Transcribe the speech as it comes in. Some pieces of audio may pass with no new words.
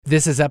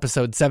This is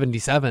episode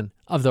 77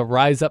 of the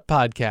Rise Up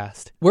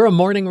Podcast. We're a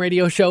morning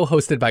radio show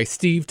hosted by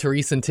Steve,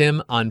 Therese, and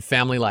Tim on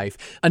Family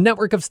Life, a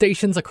network of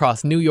stations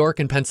across New York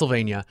and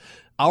Pennsylvania.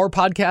 Our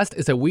podcast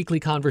is a weekly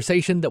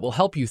conversation that will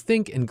help you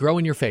think and grow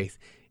in your faith.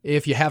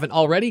 If you haven't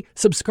already,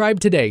 subscribe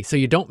today so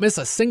you don't miss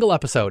a single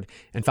episode,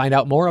 and find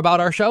out more about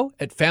our show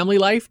at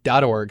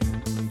familylife.org.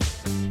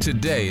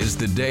 Today is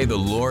the day the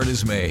Lord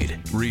has made.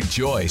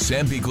 Rejoice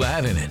and be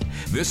glad in it.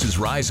 This is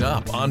Rise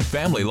Up on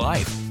Family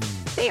Life.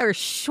 They are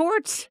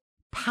short,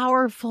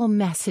 powerful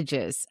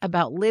messages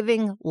about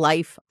living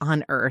life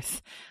on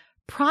earth.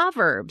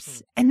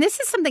 Proverbs. And this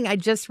is something I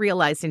just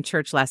realized in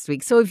church last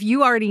week. So if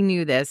you already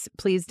knew this,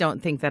 please don't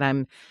think that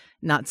I'm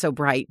not so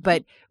bright.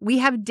 But we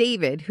have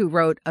David, who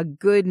wrote a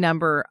good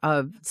number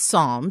of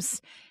Psalms.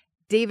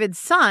 David's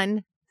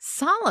son,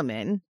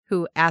 Solomon,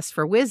 who asked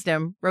for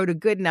wisdom, wrote a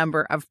good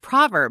number of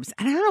Proverbs.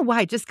 And I don't know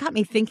why, it just got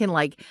me thinking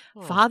like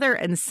father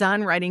and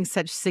son writing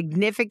such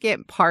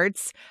significant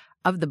parts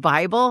of the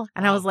Bible.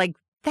 And I was like,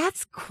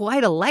 that's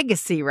quite a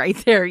legacy right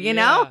there, you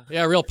know?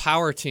 Yeah, real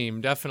power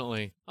team,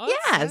 definitely.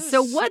 Yeah.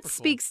 So what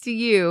speaks to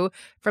you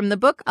from the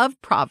book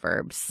of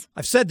Proverbs?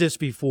 I've said this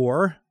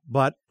before,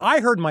 but I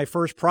heard my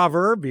first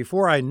proverb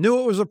before I knew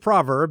it was a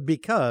proverb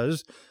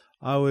because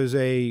I was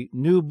a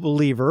new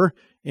believer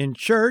in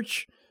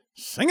church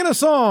singing a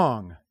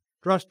song.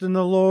 Trust in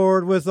the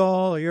Lord with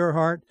all your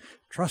heart.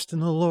 Trust in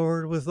the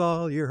Lord with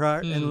all your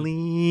heart and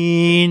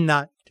lean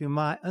not to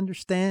my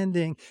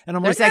understanding. And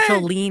I'm There's like,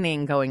 actual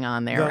leaning going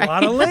on there. A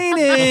lot of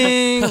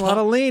leaning, a lot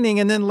of leaning.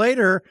 And then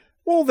later,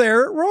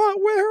 right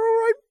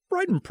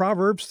in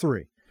Proverbs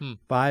 3,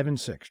 5 and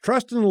 6.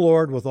 Trust in the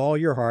Lord with all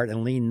your heart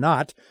and lean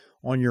not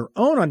on your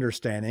own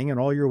understanding. In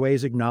all your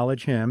ways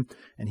acknowledge him,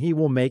 and he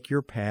will make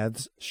your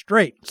paths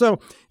straight. So,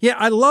 yeah,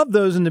 I love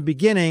those in the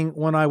beginning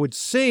when I would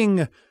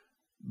sing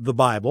the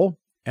Bible,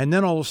 and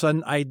then all of a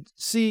sudden I'd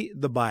see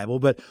the Bible.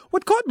 But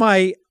what caught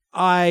my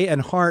eye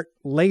and heart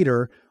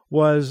later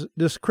was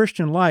this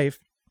Christian life.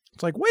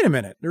 It's like, wait a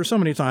minute, there's so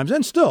many times,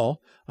 and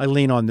still I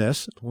lean on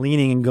this,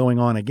 leaning and going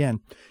on again,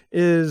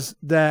 is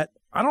that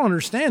I don't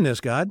understand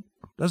this, God.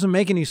 Doesn't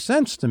make any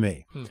sense to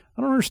me.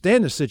 I don't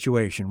understand this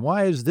situation.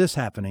 Why is this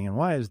happening and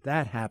why is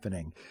that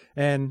happening?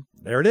 And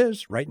there it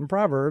is, right in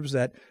Proverbs,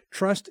 that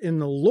trust in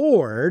the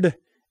Lord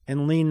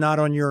and lean not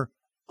on your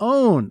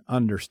own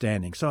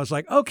understanding. So it's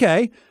like,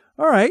 okay,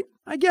 all right,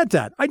 I get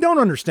that. I don't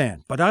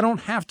understand, but I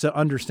don't have to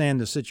understand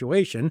the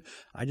situation.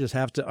 I just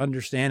have to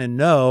understand and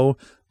know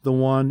the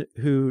one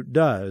who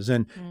does.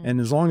 And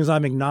as long as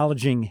I'm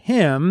acknowledging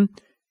him,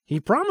 he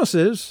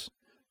promises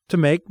to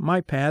make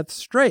my path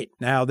straight.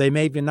 Now, they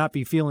may not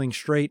be feeling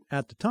straight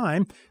at the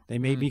time. They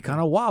may be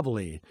kind of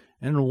wobbly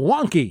and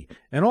wonky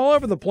and all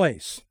over the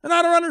place. And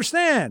I don't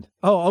understand.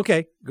 Oh,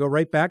 okay. Go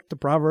right back to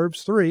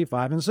Proverbs 3,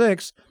 5, and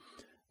 6.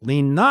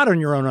 Lean not on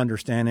your own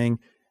understanding.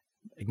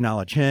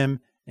 Acknowledge him,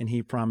 and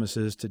he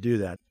promises to do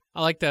that.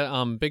 I like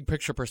that big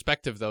picture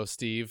perspective, though,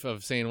 Steve,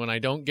 of saying when I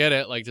don't get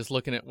it, like just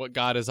looking at what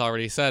God has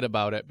already said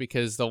about it,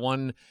 because the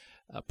one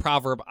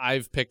proverb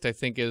I've picked, I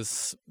think,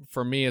 is,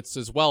 for me, it's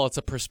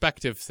a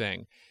perspective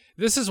thing.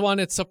 This is one,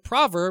 it's a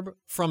proverb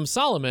from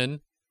Solomon,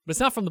 but it's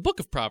not from the book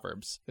of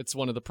Proverbs. It's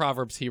one of the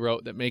proverbs he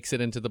wrote that makes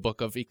it into the book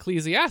of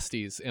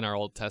Ecclesiastes in our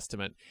Old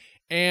Testament.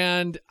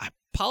 And I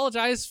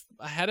apologize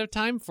ahead of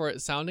time for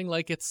it sounding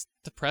like it's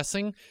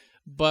depressing,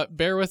 but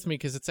bear with me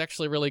because it's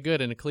actually really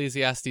good in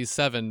Ecclesiastes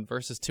 7,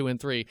 verses 2 and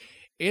 3.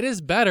 It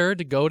is better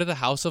to go to the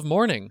house of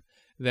mourning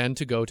than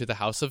to go to the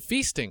house of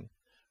feasting,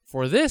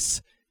 for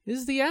this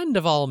is the end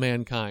of all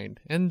mankind,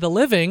 and the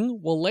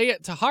living will lay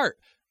it to heart.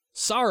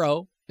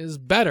 Sorrow is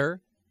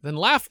better than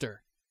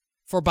laughter,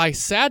 for by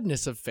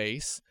sadness of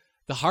face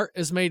the heart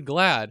is made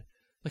glad.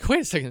 Like,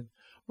 wait a second.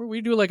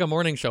 We do like a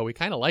morning show. We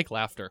kind of like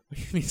laughter.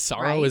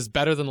 Sorrow is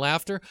better than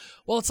laughter.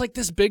 Well, it's like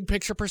this big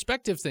picture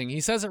perspective thing.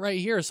 He says it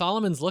right here.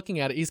 Solomon's looking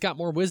at it. He's got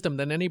more wisdom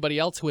than anybody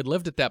else who had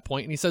lived at that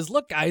point. And he says,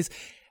 look, guys,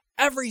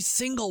 every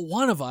single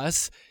one of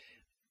us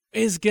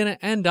is going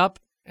to end up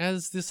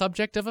as the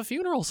subject of a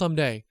funeral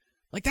someday.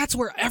 Like, that's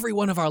where every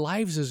one of our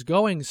lives is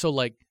going. So,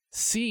 like,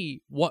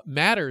 see what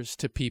matters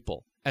to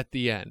people at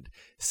the end.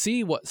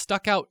 See what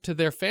stuck out to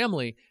their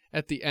family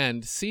at the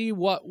end. See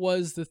what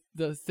was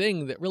the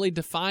thing that really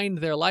defined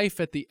their life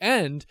at the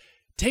end.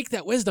 Take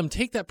that wisdom,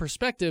 take that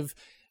perspective,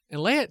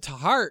 and lay it to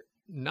heart,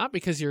 not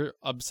because you're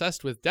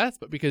obsessed with death,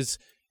 but because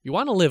you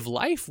want to live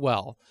life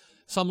well.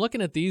 So I'm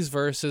looking at these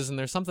verses, and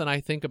there's something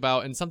I think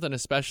about, and something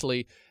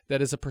especially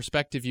that is a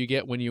perspective you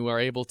get when you are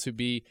able to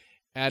be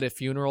at a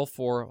funeral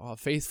for a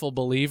faithful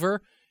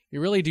believer. You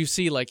really do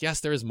see, like, yes,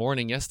 there is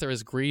mourning, yes, there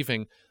is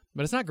grieving,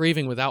 but it's not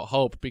grieving without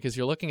hope, because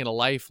you're looking at a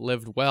life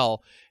lived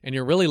well, and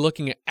you're really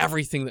looking at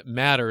everything that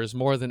matters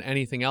more than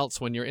anything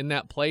else when you're in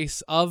that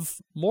place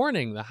of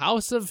mourning, the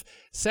house of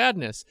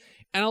sadness.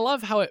 And I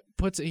love how it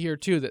puts it here,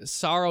 too, that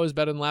sorrow is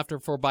better than laughter,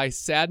 for by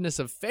sadness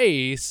of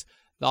face,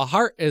 the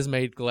heart is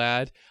made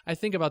glad. I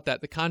think about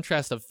that, the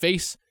contrast of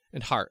face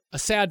and heart. A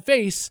sad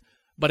face,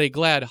 but a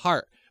glad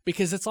heart,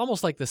 because it's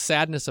almost like the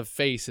sadness of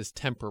face is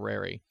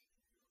temporary.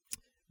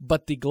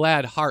 But the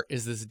glad heart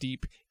is this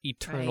deep,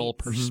 eternal Right.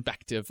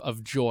 perspective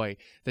of joy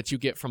that you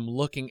get from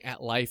looking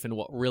at life and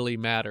what really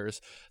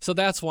matters. So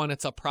that's one.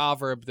 It's a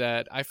proverb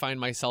that I find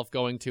myself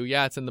going to.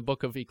 Yeah, it's in the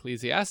book of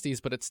Ecclesiastes,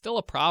 but it's still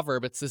a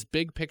proverb. It's this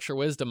big picture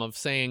wisdom of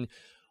saying,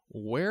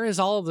 where is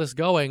all of this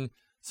going?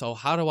 So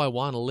how do I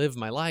want to live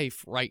my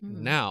life right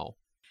now?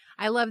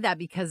 I love that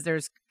because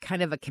there's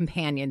kind of a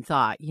companion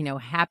thought,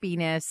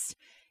 happiness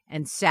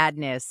and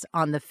sadness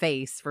on the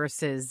face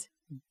versus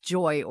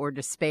joy or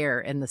despair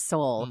in the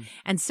soul.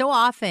 And so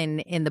often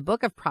in the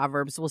book of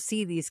Proverbs, we'll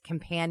see these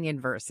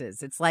companion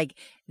verses. It's like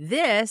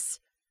this,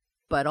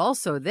 but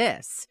also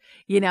this,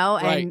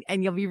 Right.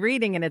 and you'll be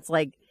reading and it's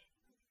like,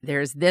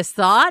 there's this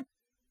thought,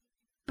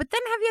 but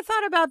then have you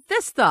thought about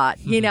this thought,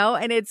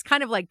 and it's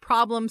kind of like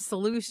problem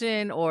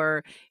solution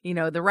or,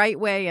 the right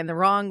way and the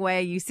wrong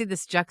way. You see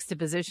this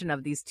juxtaposition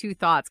of these two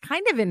thoughts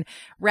kind of in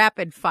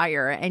rapid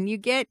fire. And you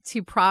get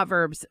to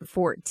Proverbs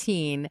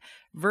 14,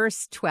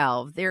 verse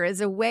 12. There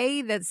is a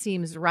way that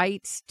seems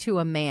right to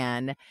a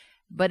man,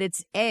 but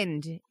its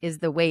end is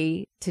the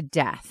way to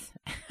death.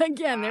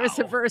 Again, there's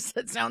a verse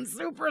that sounds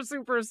super,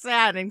 super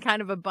sad and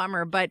kind of a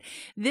bummer, but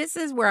this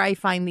is where I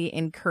find the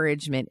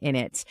encouragement in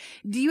it.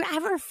 Do you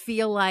ever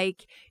feel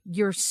like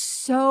you're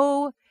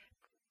so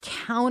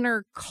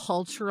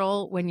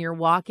countercultural when you're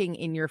walking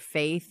in your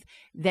faith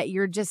that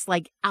you're just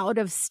like out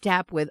of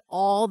step with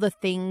all the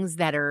things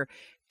that are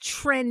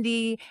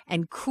trendy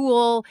and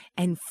cool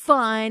and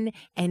fun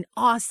and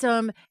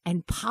awesome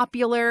and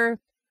popular?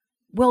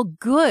 Well,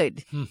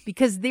 good,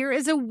 because there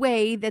is a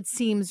way that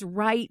seems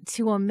right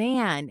to a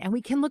man. And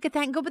we can look at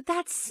that and go, but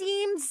that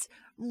seems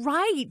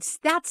right.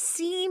 That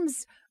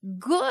seems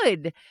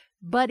good.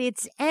 But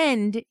its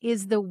end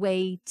is the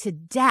way to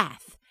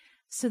death.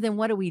 So then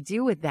what do we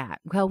do with that?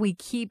 Well, we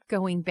keep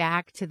going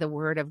back to the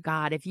word of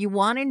God. If you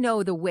want to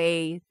know the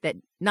way that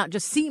not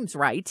just seems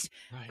right,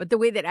 but the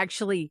way that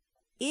actually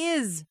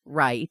is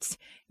right,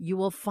 you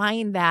will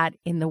find that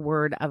in the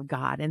word of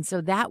God. And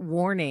so that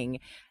warning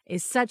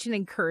is such an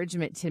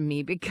encouragement to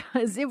me,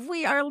 because if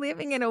we are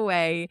living in a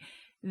way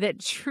that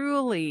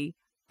truly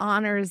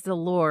honors the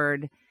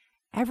Lord,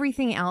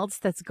 everything else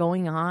that's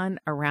going on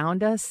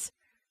around us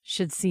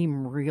should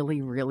seem really,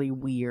 really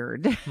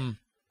weird.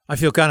 I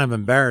feel kind of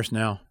embarrassed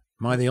now.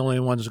 Am I the only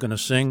one who's going to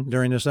sing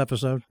during this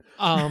episode?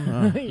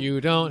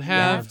 You don't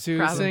have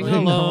to sing probably.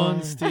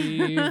 alone,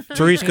 Steve.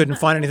 Therese couldn't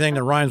find anything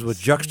that rhymes with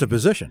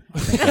juxtaposition. I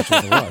think that's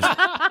what it was.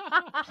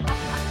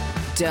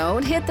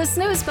 Don't hit the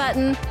snooze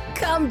button.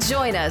 Come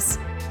join us.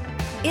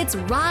 It's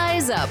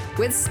Rise Up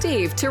with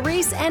Steve,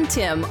 Therese, and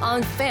Tim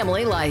on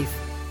Family Life.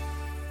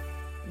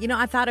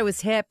 I thought I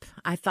was hip.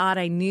 I thought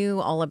I knew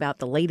all about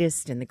the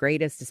latest and the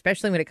greatest,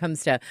 especially when it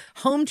comes to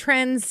home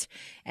trends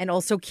and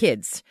also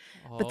kids.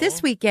 But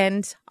this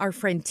weekend, our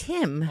friend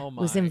Tim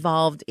was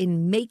involved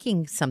in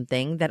making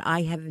something that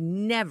I have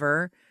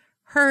never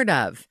heard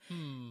of.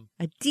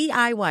 A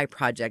DIY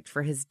project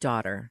for his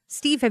daughter.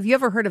 Steve, have you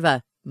ever heard of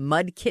a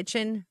mud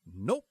kitchen?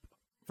 Nope.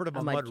 Heard of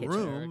a mud kitchen. There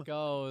room. it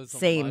goes.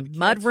 Same.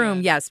 Mud room,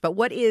 kitchen. yes. But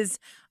what is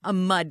a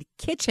mud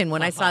kitchen?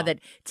 When I saw that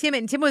Tim,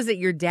 was it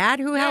your dad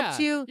who helped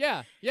you?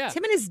 Yeah.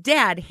 Tim and his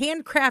dad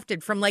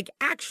handcrafted from like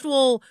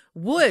actual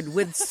wood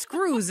with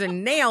screws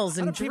and nails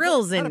and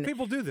drills. How do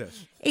people do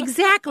this?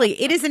 Exactly.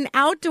 It is an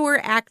outdoor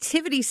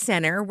activity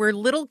center where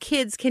little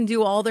kids can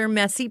do all their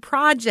messy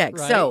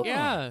projects. Right, So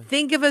yeah.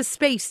 think of a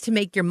space to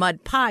make your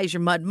mud pies,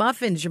 your mud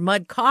muffins, your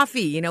mud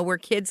coffee, where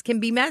kids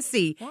can be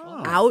messy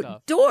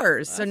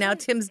outdoors. So now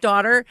Tim's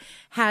daughter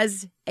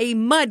has a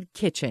mud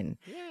kitchen.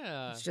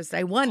 Yeah. It's just,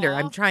 I wonder,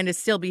 I'm trying to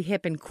still be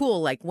hip and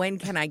cool. Like, when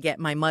can I get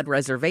my mud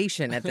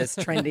reservation at this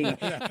trendy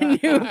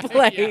new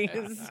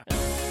place?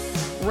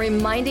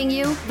 Reminding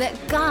you that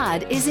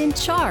God is in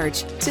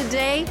charge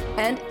today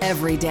and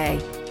every day.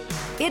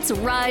 It's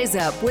Rise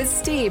Up with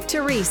Steve,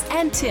 Therese,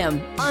 and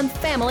Tim on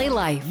Family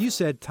Life. You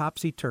said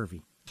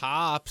topsy-turvy.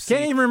 Topsy.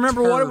 Can't even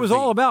remember what it was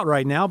all about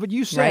right now, but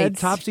you said Right.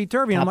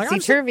 topsy-turvy. And I'm like,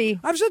 Topsy-turvy.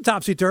 I've said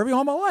topsy-turvy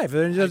all my life.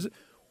 And it's just,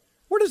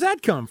 where does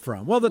that come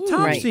from? Well, the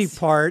topsy Right.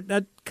 part,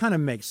 that kind of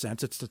makes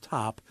sense. It's the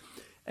top.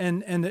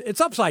 And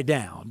it's upside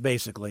down,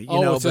 basically.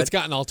 So but, it's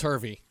gotten all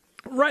turvy.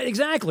 right,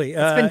 exactly.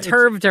 It's been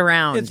turved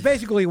around. It's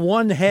basically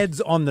one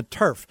head's on the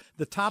turf.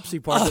 The topsy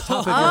part, the top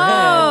of your head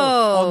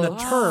on the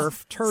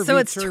turf. Turvy, so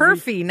it's turvy.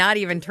 turfy, not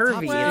even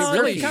turvy. Well, It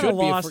really it's kind should of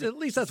be a lost. fr- At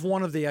least that's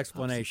one of the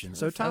explanations.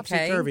 So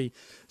topsy-turvy.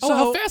 Oh, So,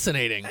 how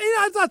fascinating.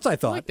 yeah, that's what I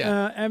thought. like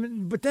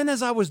that. But then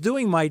as I was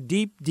doing my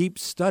deep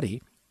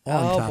study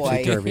on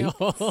topsy-turvy,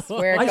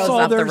 where it I goes saw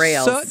off the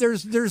rails.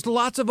 there's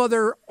lots of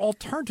other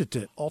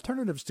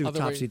alternatives to Other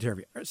way-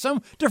 topsy-turvy.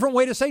 Some different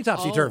way to say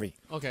topsy-turvy.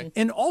 Oh, okay.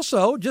 And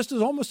also, just as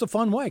almost a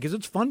fun way, because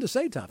it's fun to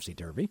say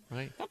topsy-turvy.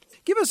 Right.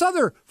 Give us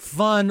other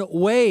fun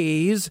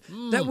ways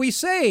that we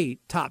say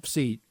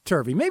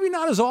topsy-turvy. Maybe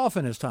not as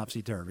often as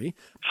topsy-turvy.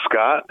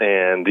 Scott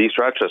and East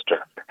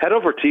Rochester. Head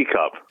over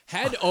teacup.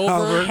 Head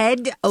over.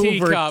 Head over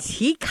Teacup.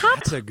 teacup?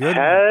 That's a good one.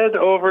 Head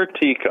over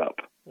teacup.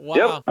 Wow.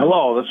 Yep.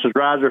 Hello, this is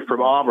Roger from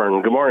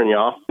Auburn. Good morning,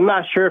 y'all. I'm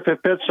not sure if it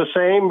fits the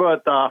same,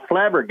 but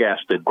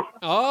flabbergasted.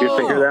 Oh. You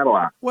figure that a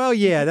lot. Well,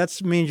 yeah,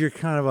 that means you're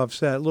kind of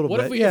upset a little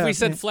What bit. if we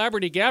said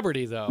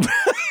flabberty-gabberty, though?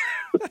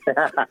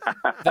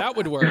 That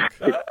would work.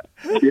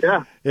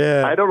 Yeah.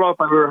 Yeah. I don't know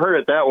if I've ever heard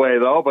it that way,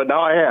 though, but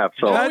now I have.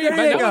 So there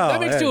you go. That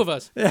makes two of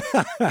us.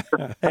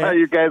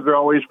 You guys are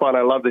always fun.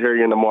 I love to hear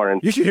you in the morning.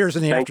 You should hear us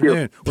in the Thank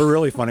afternoon. We're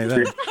really funny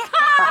then.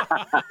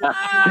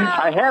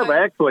 I have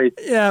actually.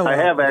 Yeah, well, I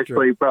have that's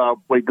actually.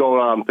 We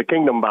go to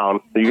Kingdom Bound.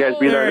 You guys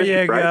be there?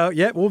 There you right? go.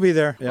 Yeah, we'll be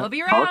there. Yeah. We'll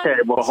be around. Okay.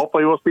 Well,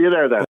 hopefully we'll see you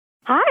there then.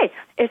 Hi,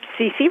 it's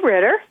Cece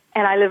Ritter,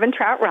 and I live in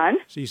Trout Run.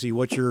 Cece,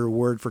 what's your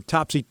word for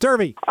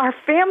topsy-turvy? Our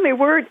family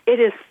word, it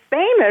is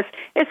famous.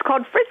 It's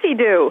called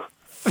Fritzy-Doo.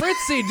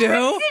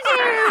 Fritzy-doo?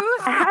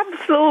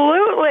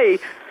 Absolutely.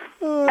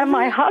 And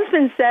my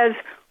husband says,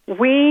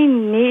 we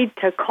need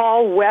to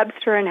call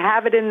Webster and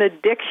have it in the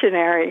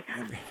dictionary.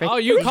 Oh,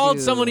 you called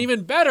someone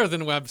even better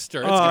than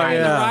Webster. It's going to be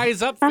the yeah.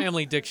 Rise Up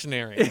Family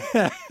Dictionary.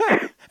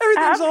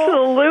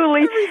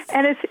 Absolutely.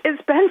 And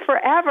it's been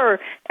forever,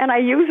 and I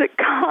use it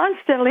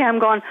constantly. I'm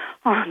going,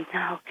 oh,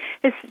 no,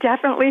 it's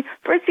definitely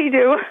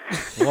Fritzy-Doo.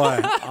 Boy,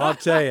 I'll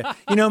tell you.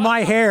 You know,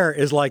 my hair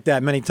is like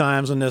that many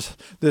times in this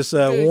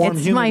warm,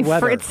 It's humid my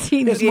weather.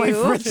 Fritzy-Doo. It's my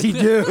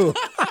Fritzy-Doo.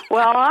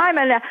 Well, I'm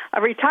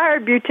a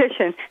retired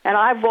beautician, and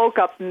I've woke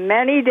up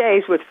many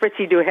days with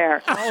Fritzy-Doo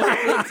hair.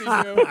 Oh,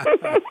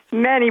 Fritzy-doo.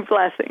 Many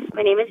blessings.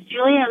 My name is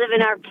Julie. I live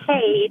in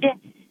Arcade,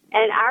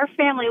 and our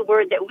family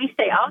word that we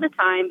say all the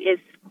time is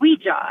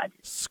squeejawed.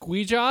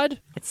 Squeejawed?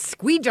 It's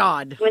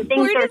squeejawed. When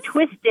things are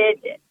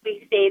twisted,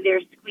 we say they're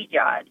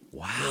squeejawed.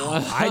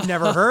 Wow. I'd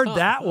never heard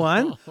that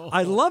one.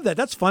 I love that.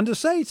 That's fun to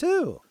say,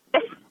 too.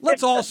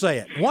 Let's all say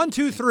it. 1,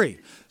 2, 3.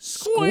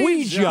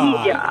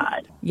 Squeejawed.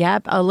 Squeejawed.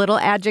 Yep, a little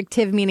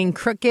adjective meaning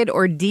crooked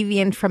or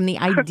deviant from the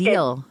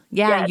ideal.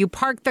 Yeah, Yes. you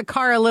park the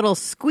car a little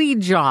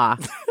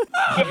squeejaw.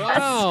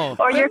 Wow.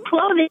 Or your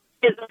clothing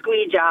is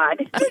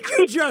squeejawed. Did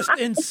you just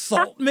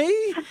insult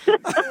me?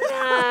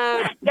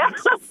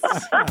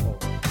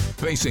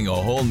 Facing a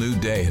whole new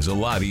day is a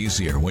lot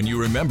easier when you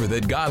remember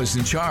that God is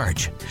in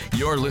charge.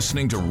 You're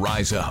listening to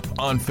Rise Up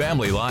on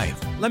Family Life.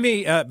 Let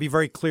me be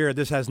very clear.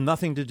 This has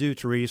nothing to do,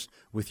 Therese,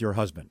 with your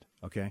husband,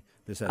 okay?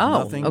 This has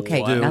nothing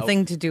okay. to do.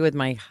 Nothing to do with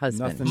my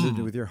husband. Nothing to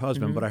do with your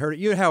husband, but I heard it.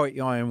 You know how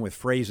I am with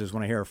phrases.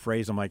 When I hear a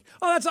phrase, I'm like,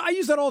 "Oh, I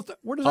use that all."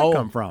 Where does that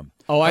come from?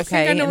 Oh, I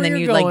think I know and where then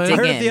you're you, like, going. I dig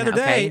heard in. it the other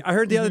day. Okay. I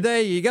heard the other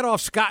day you get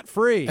off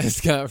scot-free.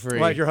 Scot-free.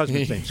 Well, your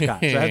husband's name Scott.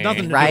 So it has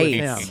nothing to do Right. with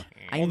him.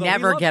 I Although he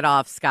never loves- get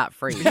off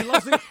scot-free.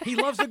 He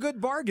loves a good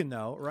bargain,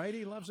 though, right?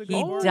 He loves a good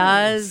He bargain.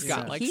 does.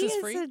 Scott likes he his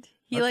is free?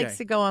 He Okay. likes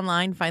to go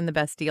online, find the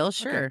best deal.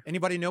 Sure. Okay.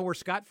 Anybody know where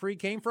scot-free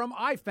came from?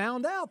 I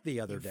found out the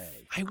other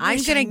day. I I'm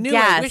wish gonna I knew.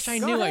 guess. I wish I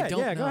Go knew. ahead. I don't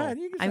yeah, know. Go ahead.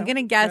 You can I'm tell. going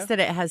to guess Yeah. that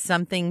it has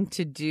something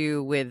to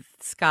do with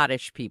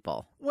Scottish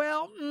people.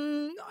 Well,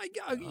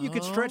 you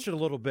could stretch it a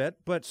little bit,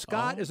 but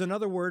Scot is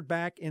another word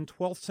back in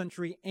 12th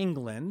century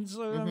England.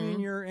 So, I mean,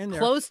 you're in there.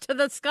 Close to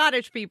the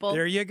Scottish people.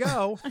 There you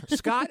go.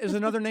 Scot is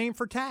another name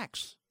for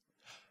tax.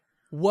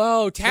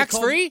 Whoa, They called-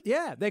 tax-free?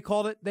 Yeah, they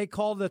called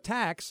the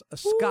tax a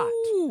Scot.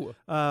 Ooh.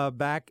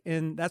 Back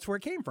in that's where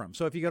it came from.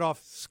 So if you get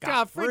off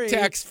Scot-free, scot-free,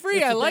 tax-free,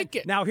 it's I a like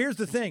thing. it. Now here's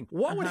the thing: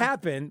 what would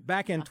happen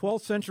back in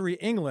 12th century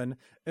England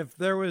if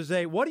there was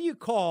what do you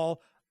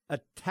call a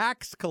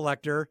tax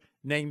collector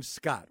named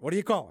Scott? What do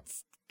you call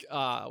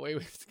him?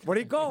 Wait. What do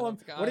you call him?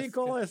 Scott. What do you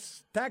call a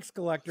tax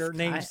collector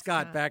named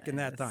Scott back in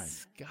that time?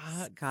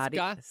 Scotty.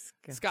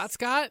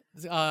 Scott?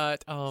 I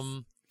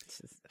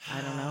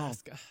don't know.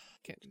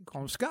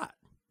 Call him Scott.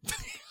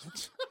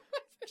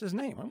 That's his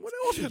name. What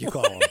else would you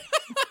call him?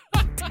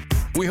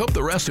 We hope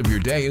the rest of your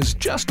day is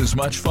just as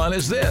much fun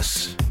as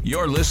this.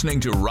 You're listening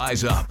to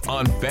Rise Up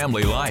on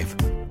Family Life.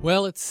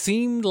 Well, it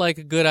seemed like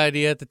a good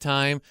idea at the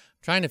time. I'm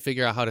trying to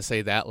figure out how to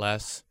say that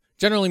less.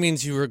 Generally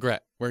means you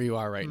regret where you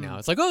are right now.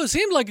 It's like, oh, it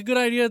seemed like a good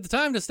idea at the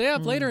time to stay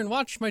up later and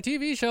watch my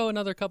TV show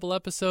another couple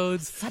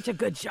episodes. Such a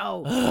good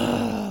show.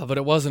 But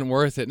it wasn't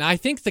worth it. And I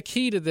think the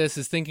key to this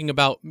is thinking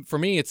about, for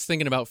me, it's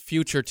thinking about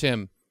future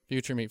Tim.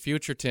 Future me,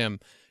 future Tim.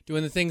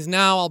 Doing the things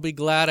now I'll be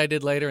glad I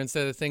did later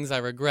instead of the things I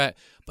regret.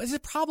 But there's a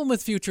problem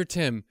with future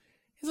Tim.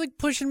 He's like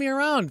pushing me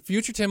around.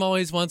 Future Tim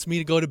always wants me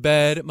to go to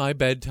bed at my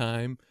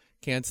bedtime.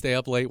 Can't stay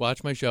up late,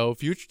 watch my show.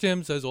 Future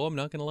Tim says, oh, I'm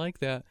not going to like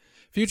that.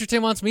 Future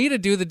Tim wants me to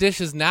do the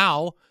dishes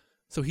now,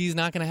 so he's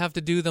not going to have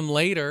to do them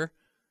later.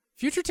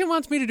 Future Tim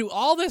wants me to do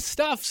all this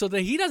stuff so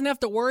that he doesn't have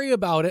to worry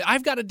about it.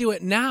 I've got to do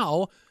it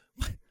now.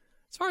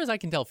 As far as I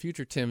can tell,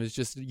 Future Tim is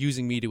just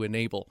using me to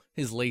enable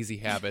his lazy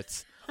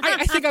habits.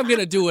 I think I'm going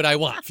to do what I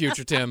want,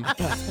 Future Tim.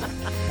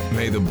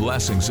 May the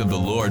blessings of the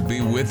Lord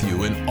be with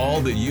you in all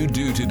that you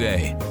do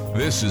today.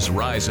 This is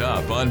Rise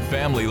Up on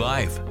Family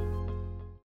Life.